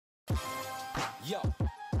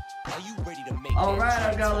Alright,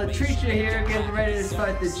 I've got Latrisha here getting ready to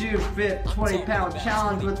start the June 5th 20-pound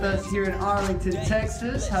challenge with us here in Arlington,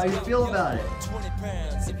 Texas. How you feel about it?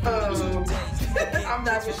 I'm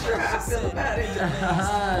not even sure how I feel about it.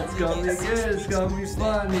 It's gonna be good. It's gonna be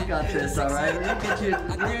fun. We got this, alright? We're gonna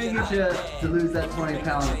get you to lose that 20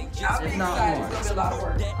 pounds, if not more. It's gonna be a lot of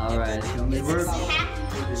work. Alright, it's gonna be work.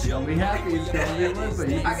 It's gonna be happy. It's gonna be work, but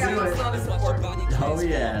you can do it. I got my son to support me. Oh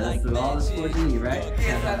yeah, that's all the support you need, right?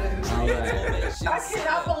 Yes, I do. Alright. I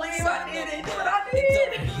cannot believe I did it, but I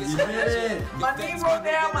did. You did it. My knee broke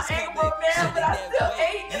down, my ankle broke down, but I still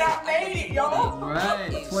ate and I made it, y'all.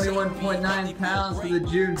 Right, 21.9 pounds for the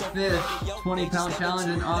June 5th 20-pound challenge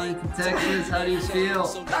in Arlington, Texas. How do you feel?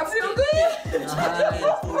 I feel good. Nice,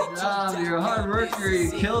 good job. You're a hard worker.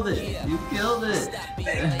 You killed it. You killed it.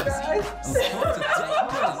 Thank you, guys.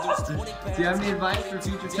 Do you have any advice for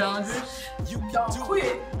future challengers? Don't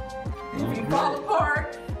quit. If you fall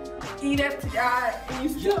apart, eat FTI, and you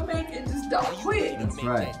still make it, just don't quit. That's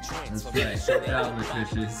right. That's right. Good job,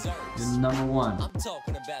 Latrisha. You're number one. I'm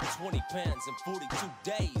talking about 20 pounds in 42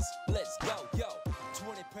 days. Let's go, yo.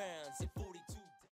 20 pounds in 42